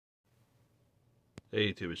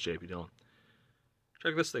Hey YouTube, it's JP Dillon.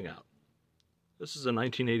 Check this thing out. This is a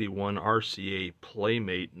 1981 RCA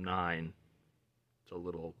Playmate 9. It's a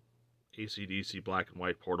little AC/DC black and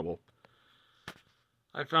white portable.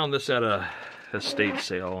 I found this at a estate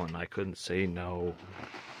sale and I couldn't say no.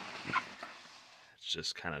 It's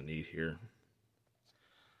just kind of neat here.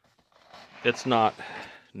 It's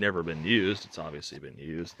never been used. It's obviously been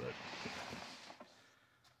used, but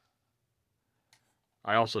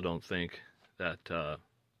I also don't think that, yeah,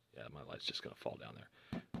 my light's just going to fall down there.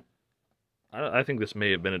 I think this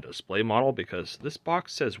may have been a display model because this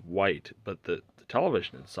box says white, but the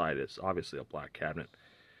television inside is obviously a black cabinet.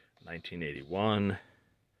 1981.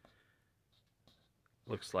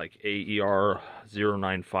 Looks like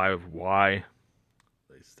AER095L. At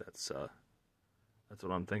least that's what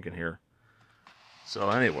I'm thinking here.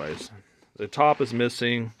 So anyways, the top is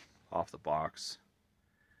missing off the box.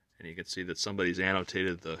 And you can see that somebody's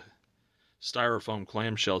annotated the styrofoam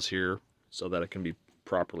clamshells here so that it can be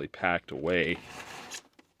properly packed away.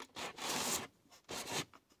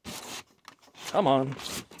 Come on.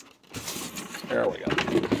 There we go.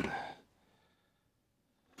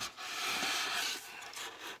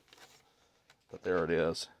 But there it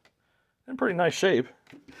is. In pretty nice shape.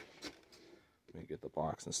 Let me get the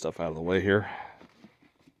box and stuff out of the way here.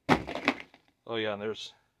 Oh yeah, and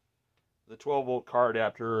there's the 12-volt car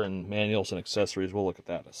adapter and manuals and accessories. We'll look at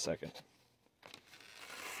that in a second.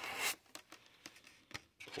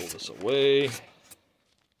 Pull this away.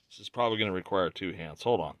 This is probably going to require two hands.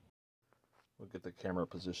 Hold on. We'll get the camera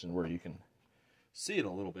positioned where you can see it a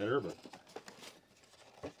little better, but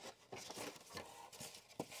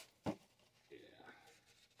yeah.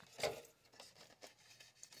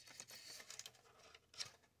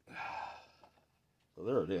 So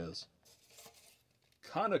there it is.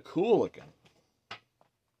 Kind of cool looking.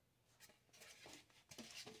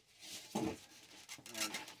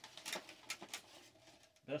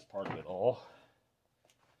 Best part of it all,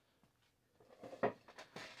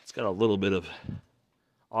 it's got a little bit of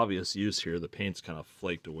obvious use here. The paint's kind of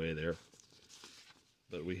flaked away there,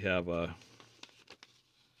 but we have a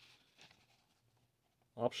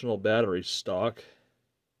optional battery stock.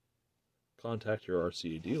 Contact your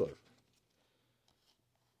RCA dealer.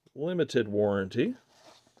 Limited warranty.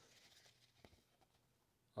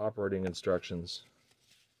 Operating instructions.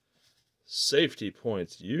 Safety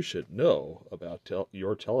points you should know about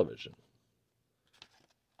your television.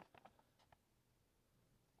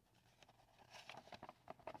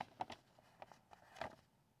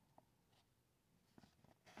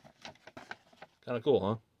 Kind of cool,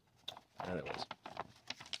 huh? Anyways,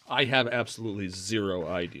 I have absolutely zero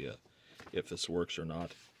idea if this works or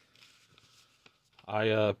not.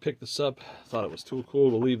 I picked this up, thought it was too cool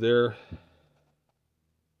to leave there.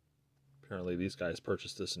 Apparently these guys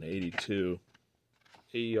purchased this in '82.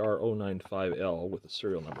 AER095L with the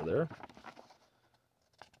serial number there.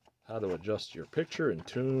 How to adjust your picture and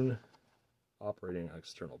tune. Operating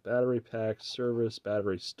external battery pack, service,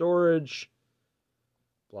 battery storage,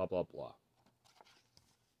 blah, blah, blah.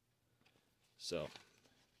 So,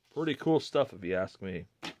 pretty cool stuff if you ask me.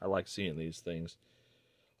 I like seeing these things.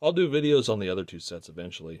 I'll do videos on the other two sets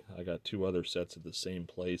eventually. I got two other sets at the same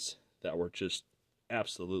place that were just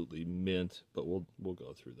absolutely mint, but we'll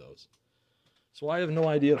go through those. So I have no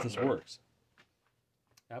idea if this works.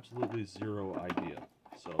 Absolutely zero idea.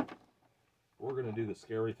 So we're going to do the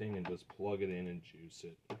scary thing and just plug it in and juice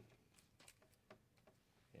it.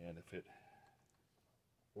 And if it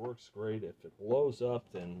works, great. If it blows up,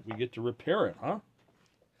 then we get to repair it, huh?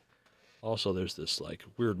 Also, there's this like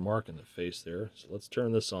weird mark in the face there. So let's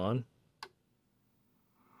turn this on.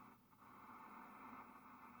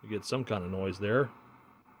 We get some kind of noise there.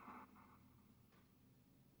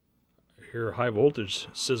 I hear high voltage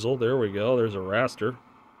sizzle. There we go. There's a raster.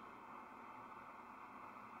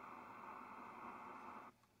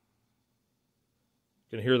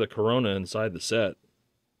 You can hear the Corona inside the set.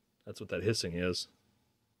 That's what that hissing is.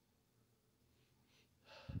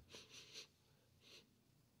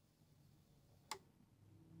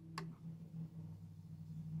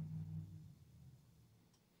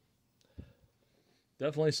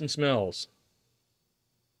 Definitely some smells,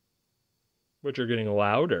 which are getting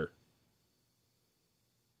louder.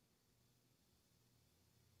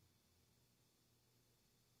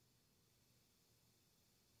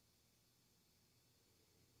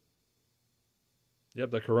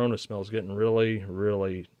 Yep, the Corona smell is getting really,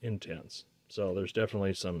 really intense. So there's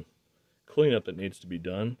definitely some cleanup that needs to be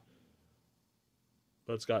done.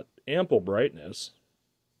 But it's got ample brightness.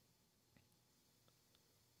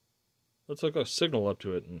 Let's hook a signal up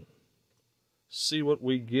to it and see what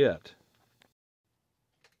we get.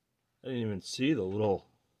 I didn't even see the little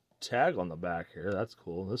tag on the back here. That's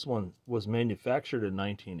cool. This one was manufactured in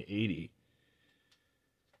 1980.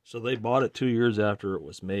 So they bought it 2 years after it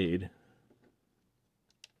was made.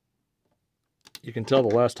 You can tell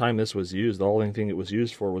the last time this was used, the only thing it was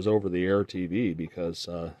used for was over-the-air TV, because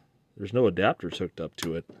there's no adapters hooked up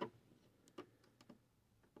to it.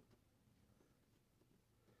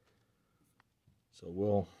 So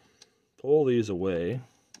we'll pull these away,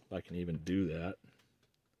 if I can even do that.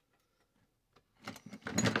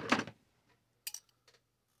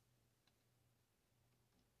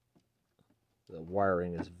 The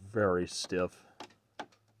wiring is very stiff.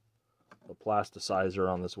 The plasticizer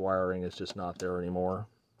on this wiring is just not there anymore.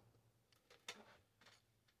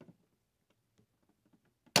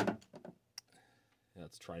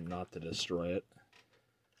 Let's try not to destroy it.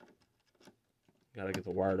 Got to get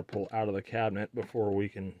the wire to pull out of the cabinet before we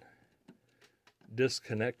can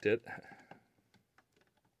disconnect it.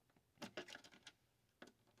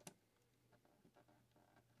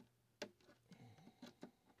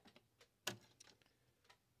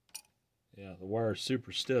 Yeah, the wire is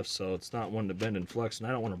super stiff, so it's not one to bend and flex, and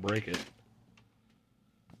I don't want to break it.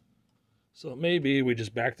 So maybe we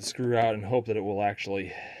just back the screw out and hope that it will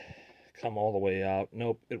actually come all the way out.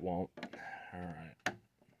 Nope, it won't. Alright.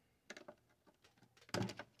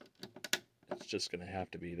 It's just going to have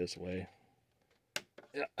to be this way.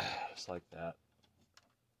 Yeah, just like that.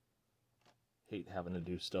 Hate having to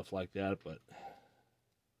do stuff like that, but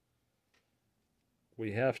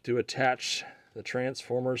we have to attach the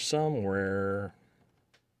transformer somewhere.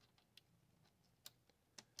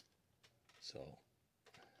 So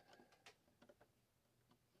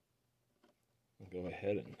we'll go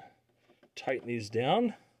ahead and tighten these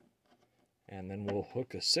down, and then we'll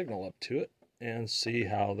hook a signal up to it and see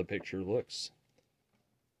how the picture looks.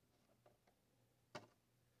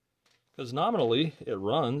 Because nominally it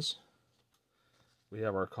runs. We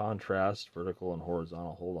have our contrast, vertical and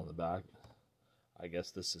horizontal hold on the back. I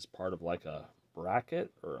guess this is part of like a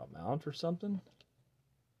bracket or a mount or something.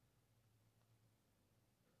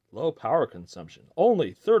 Low power consumption,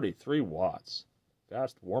 only 33 watts.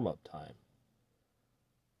 Fast warm-up time.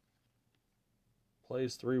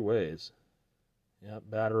 Plays 3 ways. Yeah,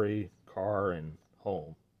 battery, car, and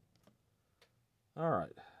home.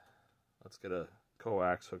 Alright, let's get a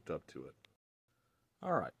coax hooked up to it.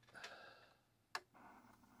 Alright.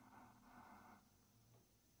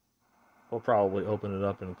 We'll probably open it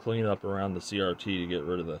up and clean up around the CRT to get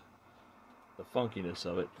rid of the funkiness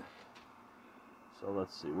of it. So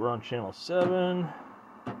let's see, we're on channel 7.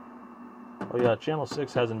 Oh yeah, channel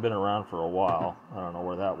 6 hasn't been around for a while. I don't know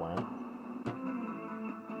where that went.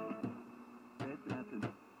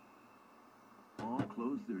 All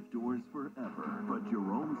closed their doors forever, but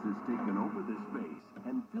Jerome's has taken over this space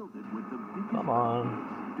and filled it with the biggest. Come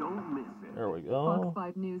on. Don't miss it. There we go.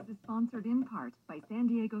 Fox 5 News is sponsored in part by San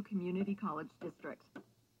Diego Community College District.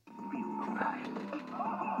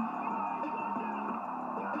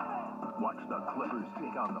 Watch the Clippers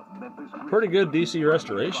take on the Memphis Grizzlies. Pretty good DC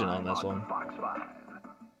restoration on this one. Fox 5.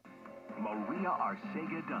 Maria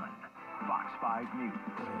Arcega Dunn, Fox 5 News.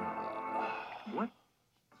 What?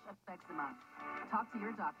 Eczema. Talk to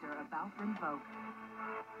your doctor about Rinvoq.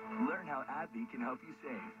 Learn how AbbVie can help you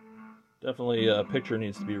save. Definitely picture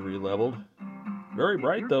needs to be re-leveled. Very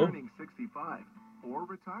bright If though. you're turning 65 or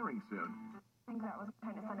retiring soon. I think that was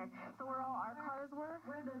kind of fun. So where all our cars were?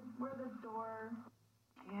 Where the door?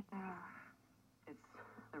 Yeah, it's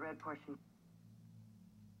the red portion.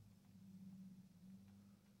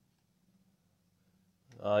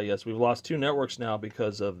 Yes, we've lost 2 networks now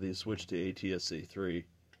because of the switch to ATSC 3.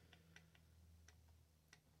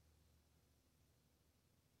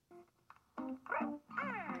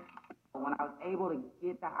 When I was able to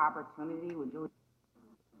get the opportunity with Julie.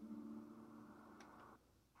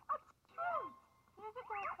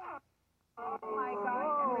 Oh my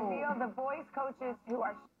gosh, and reveal the voice coaches who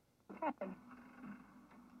are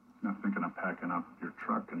Not thinking of packing up your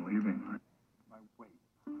truck and leaving, right? My weight.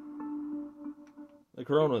 The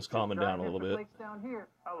corona's calming down a little bit. Down here.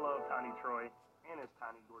 I love Tiny Troy and his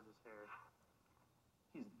tiny, gorgeous hair.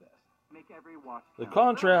 He's the best. Make every watch. The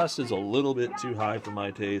contrast is a little bit too high for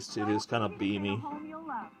my taste. It is kind of beamy.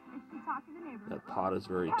 That pot is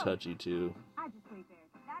very touchy too. I just Wayfair.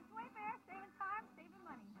 That's Wayfair, saving time, saving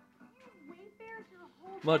money. Wayfair's your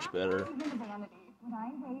whole Much better. vanity. When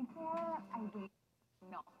I Wayfair, I wait.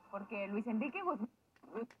 No, porque Luis Enrique was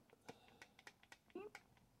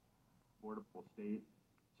Portable state.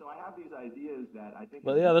 So I have these ideas that I think.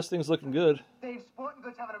 But yeah, this thing's looking good. Dave Sporting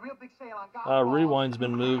Goods having a real big sale on golf Rewind's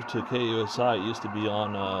been moved to KUSI. It used to be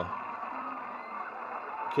on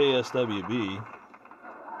KSWB.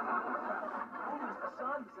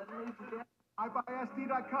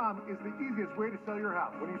 iBuySD.com is the easiest way to sell your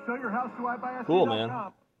house. When you sell your house to iBuySD.com... Cool,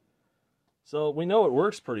 man. So we know it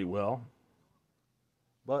works pretty well,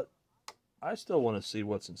 but I still want to see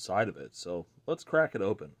what's inside of it. So let's crack it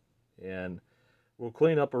open, and we'll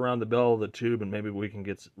clean up around the bell of the tube, and maybe we can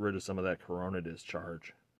get rid of some of that corona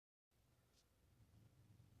discharge.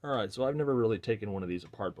 All right, so I've never really taken one of these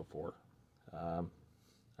apart before.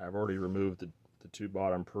 I've already removed the two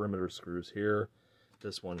bottom perimeter screws here.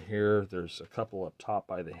 This one here. There's a couple up top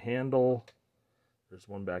by the handle. There's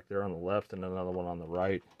one back there on the left and another one on the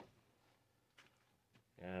right.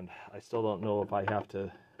 And I still don't know if I have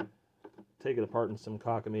to take it apart in some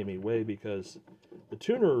cockamamie way, because the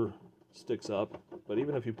tuner sticks up, but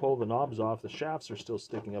even if you pull the knobs off, the shafts are still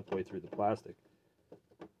sticking up way through the plastic.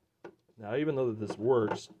 Now, even though this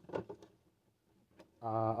works,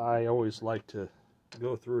 I always like to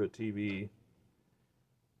go through a TV,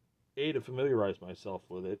 A, to familiarize myself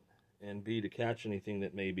with it, and B, to catch anything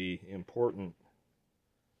that may be important.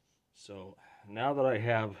 So now that I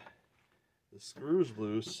have the screws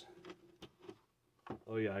loose,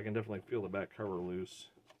 oh yeah, I can definitely feel the back cover loose.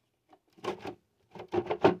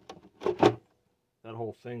 That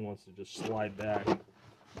whole thing wants to just slide back.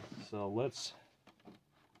 So let's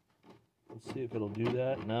see if it'll do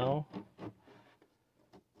that. No,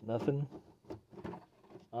 nothing.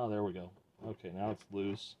 Oh, there we go. Okay, now it's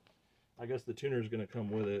loose. I guess the tuner is going to come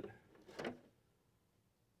with it.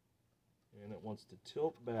 And it wants to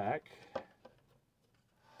tilt back.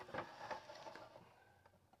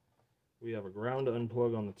 We have a ground to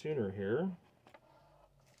unplug on the tuner here.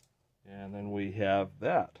 And then we have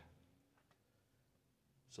that.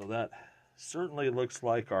 So that certainly looks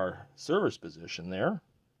like our service position there.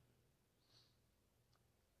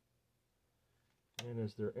 And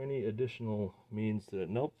is there any additional means to it?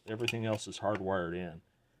 Nope, everything else is hardwired in,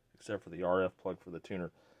 except for the RF plug for the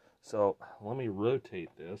tuner. So let me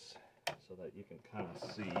rotate this so that you can kind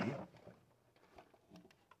of see.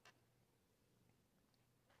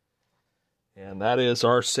 And that is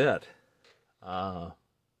our set.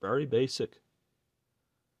 Very basic.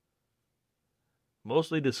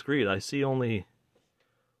 Mostly discreet. I see only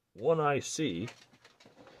one IC.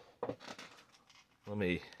 Let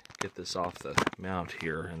me get this off the mount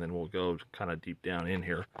here, and then we'll go kind of deep down in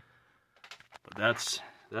here. But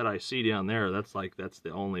that IC down there, that's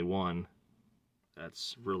the only one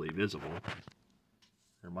that's really visible.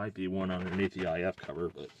 There might be one underneath the IF cover,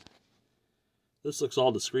 but this looks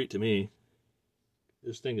all discreet to me.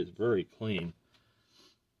 This thing is very clean.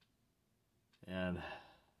 And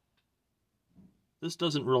this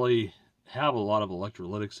doesn't really have a lot of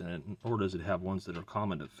electrolytics in it, nor does it have ones that are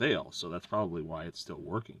common to fail, so that's probably why it's still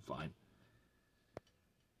working fine.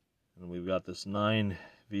 And we've got this 9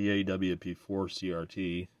 VAWP4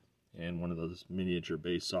 CRT and one of those miniature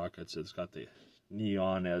base sockets. It's got the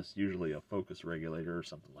neon as usually a focus regulator or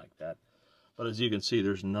something like that. But as you can see,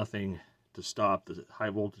 there's nothing to stop the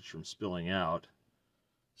high voltage from spilling out.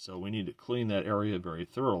 So we need to clean that area very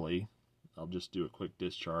thoroughly. I'll just do a quick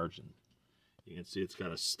discharge, and you can see it's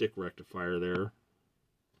got a stick rectifier there.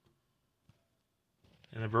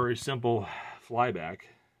 And a very simple flyback.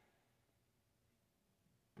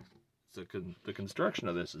 So the construction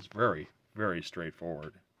of this is very, very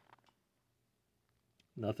straightforward.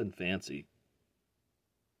 Nothing fancy.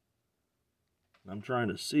 I'm trying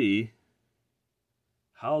to see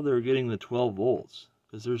how they're getting the 12 volts,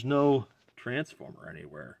 because there's no transformer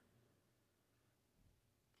anywhere.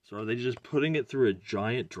 So are they just putting it through a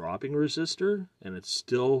giant dropping resistor and it's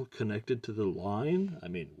still connected to the line? I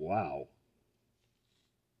mean, wow.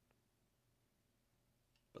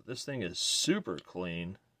 But this thing is super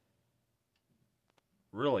clean.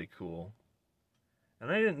 Really cool.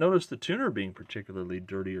 And I didn't notice the tuner being particularly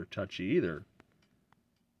dirty or touchy either.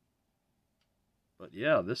 But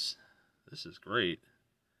yeah, this is great.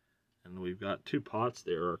 And we've got two pots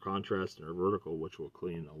there, our contrast and our vertical, which we'll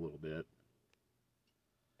clean a little bit.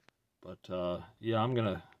 But yeah, I'm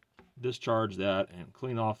going to discharge that and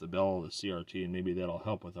clean off the bell of the CRT, and maybe that'll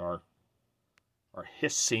help with our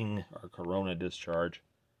hissing, our corona discharge.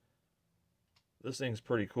 This thing's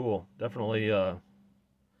pretty cool. Definitely,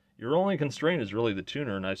 your only constraint is really the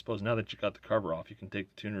tuner, and I suppose now that you got the cover off, you can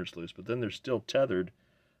take the tuners loose, but then they're still tethered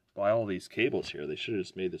by all these cables here. They should have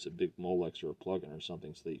just made this a big Molex or a plug-in or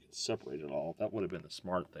something so that you could separate it all. That would have been the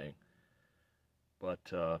smart thing. But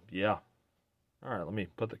yeah. Alright, let me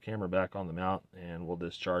put the camera back on the mount and we'll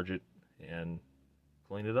discharge it and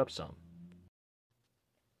clean it up some.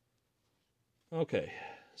 Okay,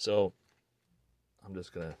 so I'm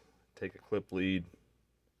just going to take a clip lead,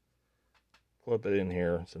 clip it in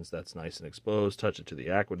here since that's nice and exposed, touch it to the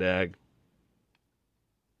Aquadag.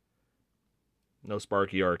 No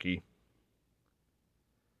sparky arky.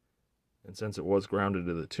 And since it was grounded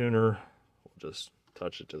to the tuner, we'll just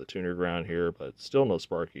touch it to the tuner ground here, but still no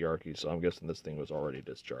sparky arky, so I'm guessing this thing was already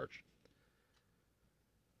discharged.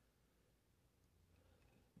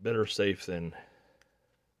 Better safe than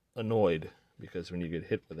annoyed, because when you get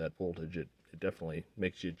hit with that voltage, it definitely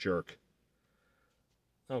makes you jerk.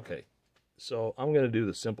 Okay, so I'm going to do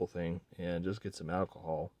the simple thing and just get some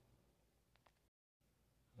alcohol.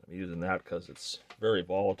 I'm using that because it's very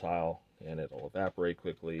volatile and it'll evaporate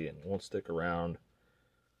quickly and won't stick around.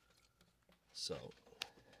 So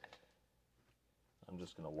I'm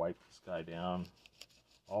just going to wipe this guy down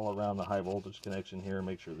all around the high voltage connection here,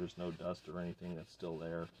 make sure there's no dust or anything that's still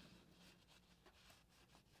there.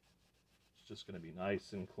 It's just going to be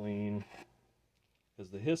nice and clean, because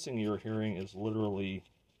the hissing you're hearing is literally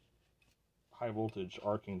high voltage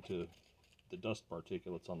arcing to the dust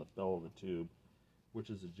particulates on the bell of the tube, which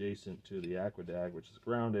is adjacent to the aquedag, which is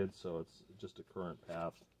grounded, so it's just a current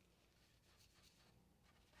path.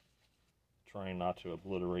 Trying not to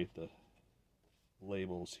obliterate the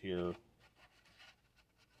labels here.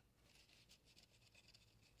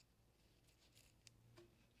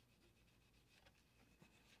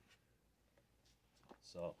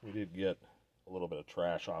 So we did get a little bit of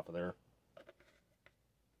trash off of there.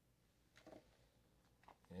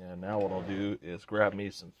 And now what I'll do is grab me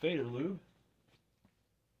some fader lube.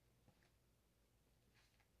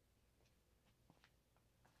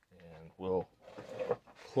 And we'll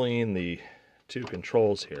clean the two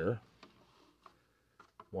controls here.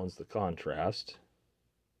 One's the contrast.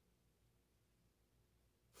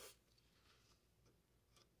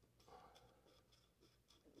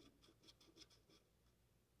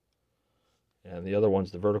 And the other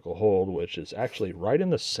one's the vertical hold, which is actually right in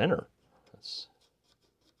the center. That's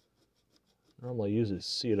normally usually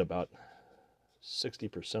see it about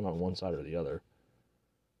 60% on one side or the other.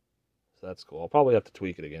 So that's cool. I'll probably have to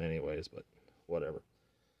tweak it again anyways, but whatever.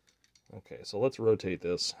 Okay, so let's rotate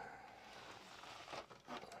this.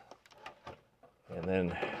 And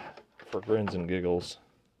then, for grins and giggles,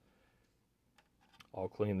 I'll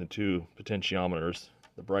clean the two potentiometers,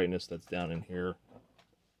 the brightness that's down in here,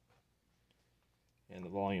 and the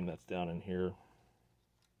volume that's down in here.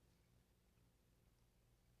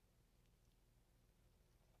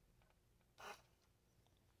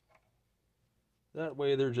 That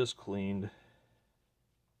way they're just cleaned.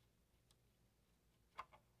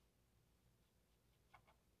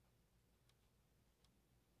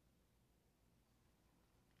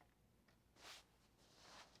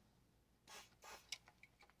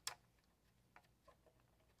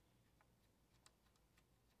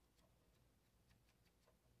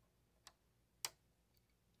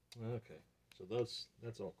 Okay, so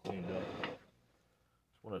that's all cleaned up. Just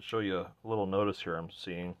want to show you a little notice here I'm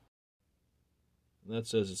seeing. And that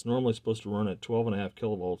says it's normally supposed to run at 12.5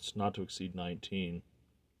 kilovolts, not to exceed 19.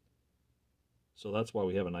 So that's why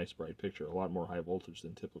we have a nice bright picture, a lot more high voltage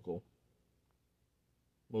than typical.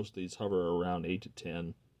 Most of these hover around 8 to 10.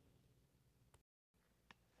 And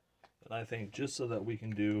I think just so that we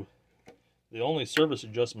can do, the only service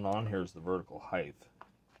adjustment on here is the vertical height.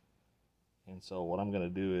 And so what I'm going to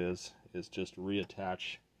do is just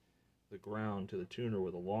reattach the ground to the tuner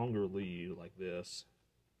with a longer lead like this.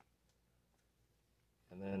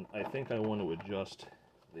 And then I think I want to adjust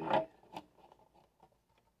the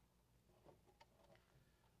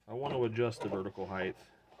vertical height.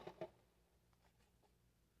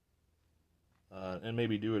 And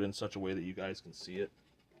maybe do it in such a way that you guys can see it.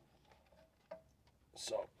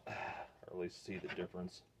 So, or at least see the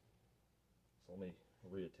difference. So let me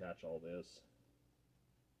reattach all this.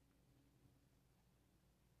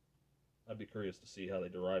 I'd be curious to see how they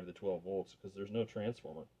derive the 12 volts, because there's no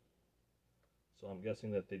transformer. So I'm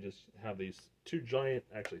guessing that they just have these three giant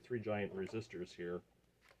resistors here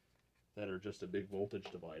that are just a big voltage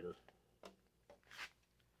divider.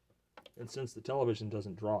 And since the television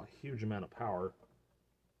doesn't draw a huge amount of power,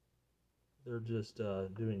 they're just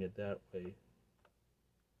doing it that way.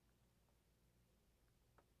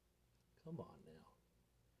 Come on now.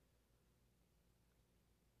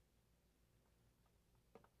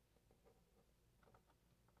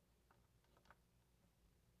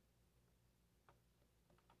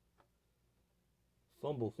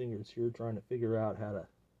 Fumble fingers here trying to figure out how to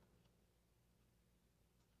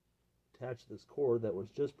attach this cord that was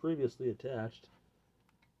just previously attached.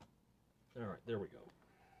 Alright, there we go.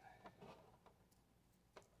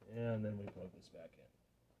 And then we plug this back in.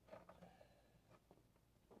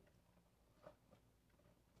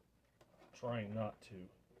 Trying not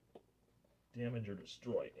to damage or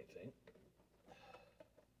destroy anything.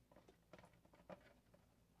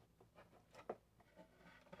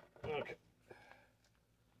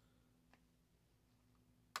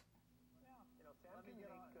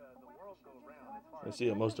 I see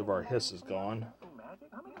that most of our hiss is gone.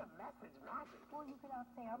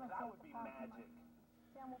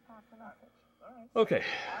 Okay,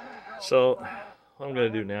 so what I'm going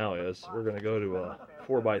to do now is we're going to go to a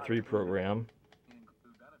 4x3 program,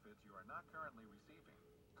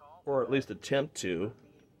 or at least attempt to.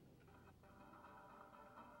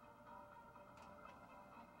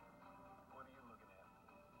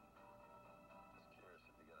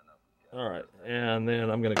 Alright, and then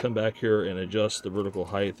I'm going to come back here and adjust the vertical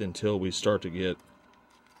height until we start to get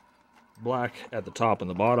black at the top and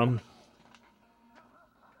the bottom.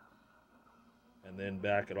 And then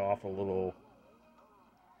back it off a little.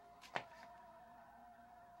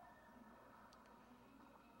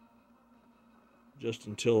 Just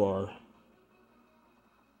until our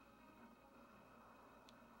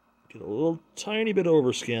get a little tiny bit of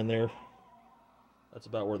overscan there. That's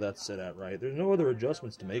about where that's set at, right? There's no other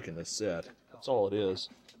adjustments to make in this set. That's all it is.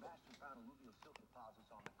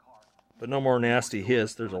 But no more nasty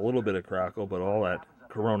hiss. There's a little bit of crackle, but all that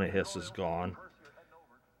Corona hiss is gone.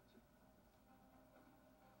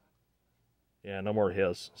 Yeah, no more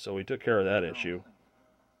hiss. So we took care of that issue.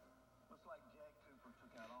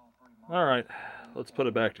 All right, let's put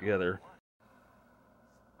it back together.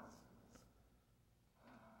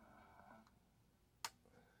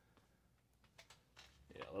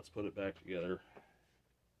 Let's put it back together.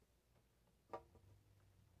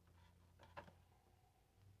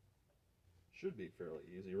 Should be fairly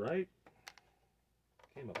easy, right?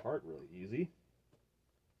 Came apart really easy.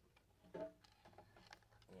 Yeah,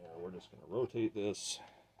 we're just going to rotate this,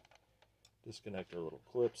 disconnect our little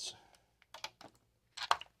clips,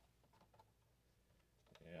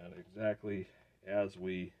 and exactly as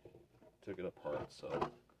we took it apart. So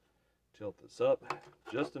tilt this up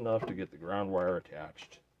just enough to get the ground wire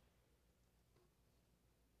attached.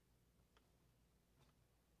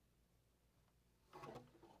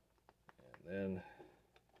 And then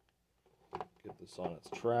get this on its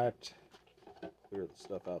track, clear the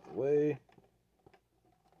stuff out the way.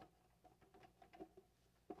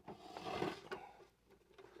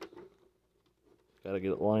 Got to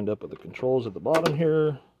get it lined up with the controls at the bottom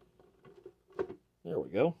here. There we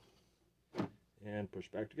go. And push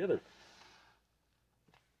back together.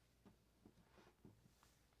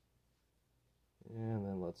 And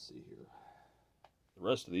then let's see here. The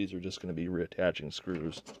rest of these are just going to be reattaching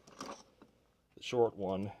screws. The short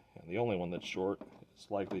one, and the only one that's short, is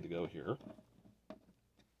likely to go here. And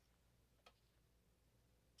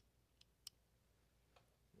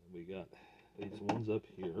we got these ones up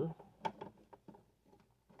here.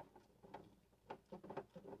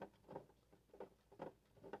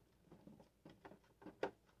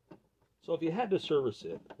 So if you had to service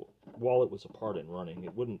it while it was apart and running,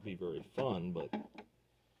 it wouldn't be very fun, but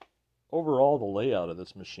overall the layout of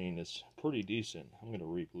this machine is pretty decent. I'm going to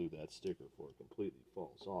re-glue that sticker before it completely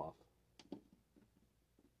falls off.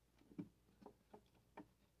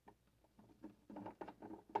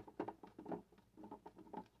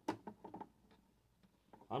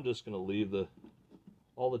 I'm just going to leave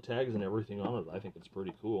all the tags and everything on it. I think it's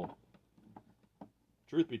pretty cool.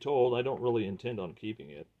 Truth be told, I don't really intend on keeping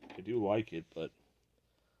it. I do like it, but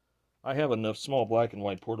I have enough small black and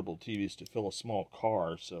white portable TVs to fill a small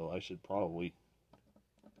car, so I should probably,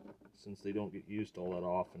 since they don't get used all that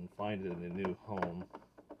often, find it in a new home.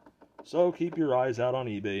 So keep your eyes out on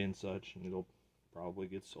eBay and such, and it'll probably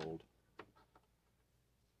get sold.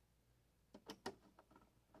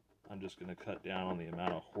 I'm just going to cut down on the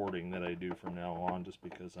amount of hoarding that I do from now on, just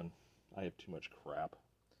because I have too much crap.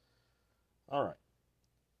 Alright.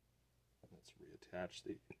 Let's reattach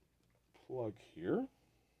the plug here.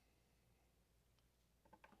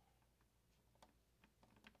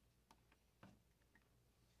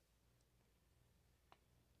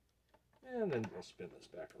 And then we'll spin this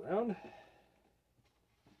back around.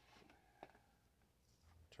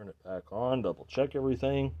 Turn it back on, double check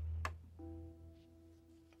everything.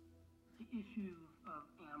 The issue of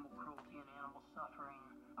animal cruelty and animal suffering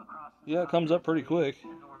across the Yeah, it comes up pretty quick. It's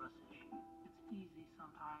an enormous issue. It's easy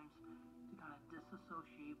sometimes to kind of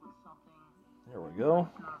disassociate with something. There we go.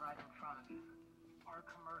 It's not right in front of you. Our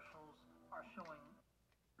commercials are showing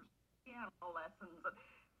piano lessons,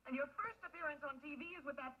 and your first appearance on TV is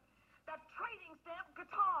with that trading stamp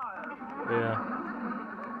guitar. Yeah.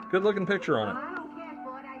 Good looking picture on it. I don't care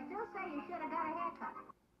for it. I still say you should have got a haircut.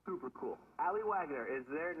 Super cool. Allie Wagner is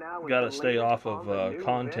there now. Got to stay off of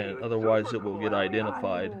content, otherwise it will get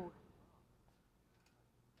identified.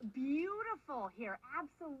 Beautiful here,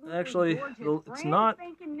 absolutely. Actually, gorgeous. it's not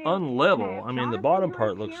unlevel. I mean, the bottom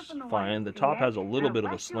part looks fine. The top has a little bit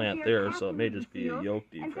of a slant there, so it may just be a yoke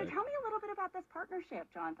defect. And so tell me a little bit about about this partnership,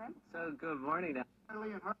 Jonathan? So, good morning.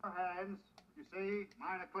 Natalie in her hands, you see,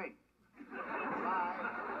 mine are clean. Bye.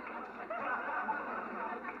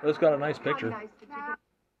 It's got a nice picture.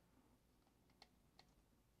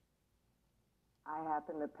 I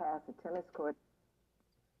happen to pass a tennis court.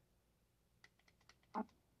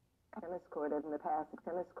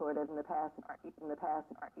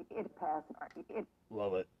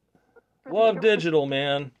 Love it. Love digital,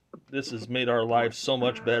 man. This has made our lives so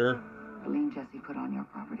much better. Lien Jesse put on your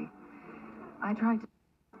property. I tried to...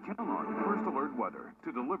 Count on First Alert Weather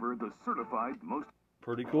to deliver the certified most...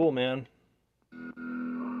 Pretty cool, man.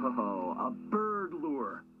 Oh, a bird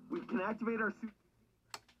lure. We can activate our suit.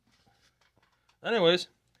 Anyways,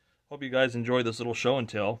 hope you guys enjoyed this little show and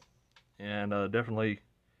tell. And definitely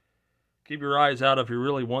keep your eyes out. If you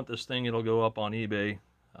really want this thing, it'll go up on eBay.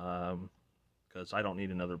 Because I don't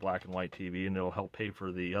need another black and white TV, and it'll help pay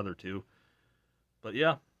for the other two. But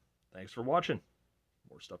yeah, thanks for watching.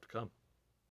 More stuff to come.